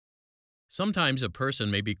Sometimes a person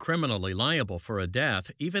may be criminally liable for a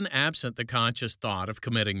death even absent the conscious thought of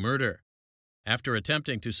committing murder. After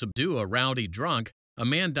attempting to subdue a rowdy drunk, a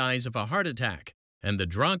man dies of a heart attack, and the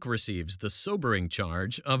drunk receives the sobering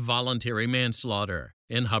charge of voluntary manslaughter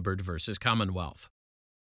in Hubbard v. Commonwealth.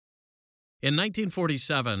 In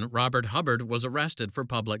 1947, Robert Hubbard was arrested for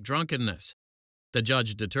public drunkenness. The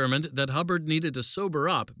judge determined that Hubbard needed to sober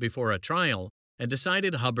up before a trial and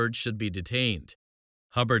decided Hubbard should be detained.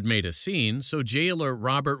 Hubbard made a scene, so jailer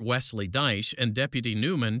Robert Wesley Dyche and Deputy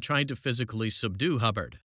Newman tried to physically subdue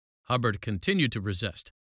Hubbard. Hubbard continued to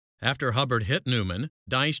resist. After Hubbard hit Newman,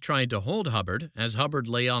 Dyche tried to hold Hubbard as Hubbard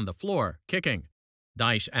lay on the floor, kicking.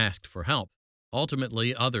 Dyche asked for help.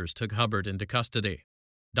 Ultimately, others took Hubbard into custody.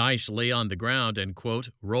 Dyche lay on the ground and, quote,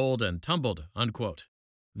 rolled and tumbled, unquote.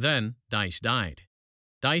 Then Dyche died.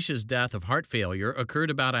 Dyche's death of heart failure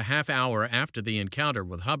occurred about a half hour after the encounter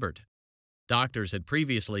with Hubbard. Doctors had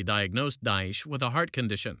previously diagnosed Dyche with a heart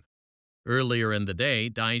condition. Earlier in the day,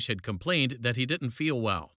 Dyche had complained that he didn't feel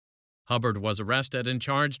well. Hubbard was arrested and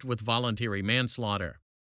charged with voluntary manslaughter.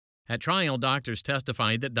 At trial, doctors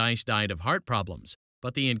testified that Dyche died of heart problems,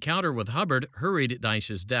 but the encounter with Hubbard hurried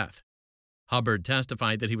Dyche's death. Hubbard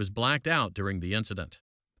testified that he was blacked out during the incident.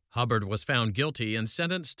 Hubbard was found guilty and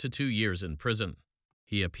sentenced to 2 years in prison.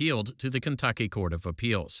 He appealed to the Kentucky Court of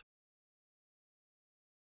Appeals.